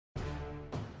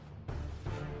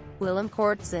Willem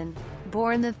Coertzen,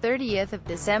 born the 30th of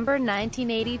December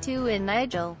 1982 in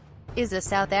Nigel, is a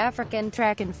South African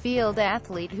track and field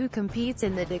athlete who competes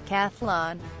in the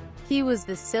decathlon. He was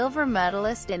the silver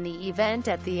medalist in the event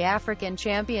at the African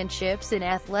Championships in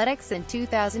Athletics in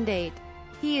 2008.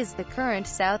 He is the current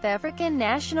South African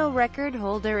national record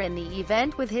holder in the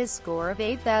event with his score of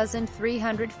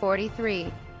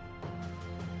 8,343.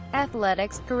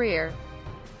 Athletics career.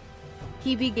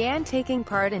 He began taking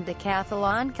part in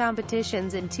decathlon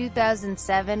competitions in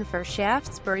 2007 for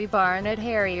Shaftesbury Barnet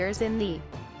Harriers in the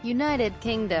United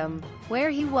Kingdom,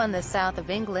 where he won the South of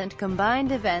England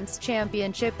Combined Events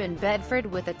Championship in Bedford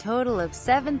with a total of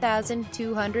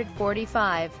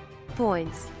 7,245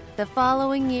 points. The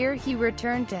following year he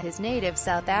returned to his native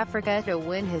South Africa to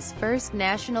win his first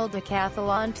national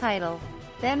decathlon title,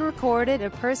 then recorded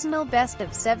a personal best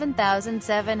of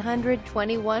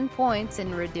 7,721 points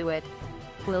in Reduit.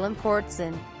 Willem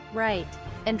Coertzen, right,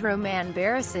 and Roman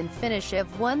Barrison finish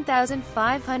of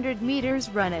 1,500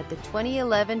 meters run at the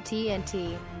 2011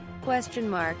 TNT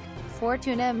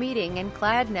Fortuna meeting in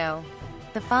Kladno.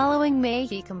 The following May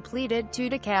he completed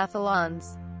 2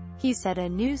 decathlons. He set a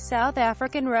new South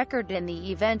African record in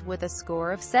the event with a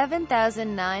score of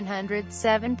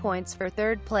 7,907 points for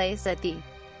third place at the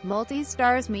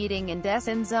Multi-Stars meeting in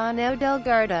Desenzano del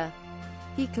Garda.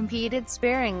 He competed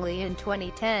sparingly in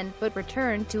 2010, but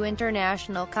returned to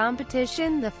international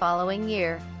competition the following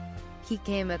year. He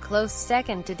came a close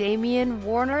second to Damian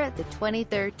Warner at the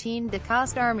 2013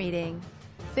 Dakar meeting,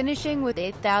 finishing with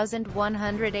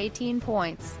 8,118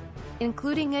 points,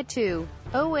 including a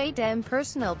 2:08 m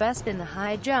personal best in the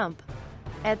high jump.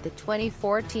 At the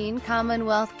 2014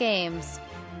 Commonwealth Games,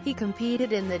 he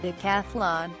competed in the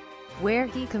decathlon, where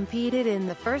he competed in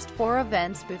the first 4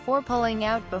 events before pulling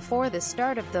out before the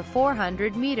start of the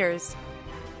 400 meters.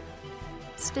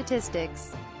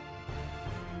 Statistics.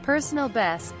 Personal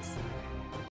bests.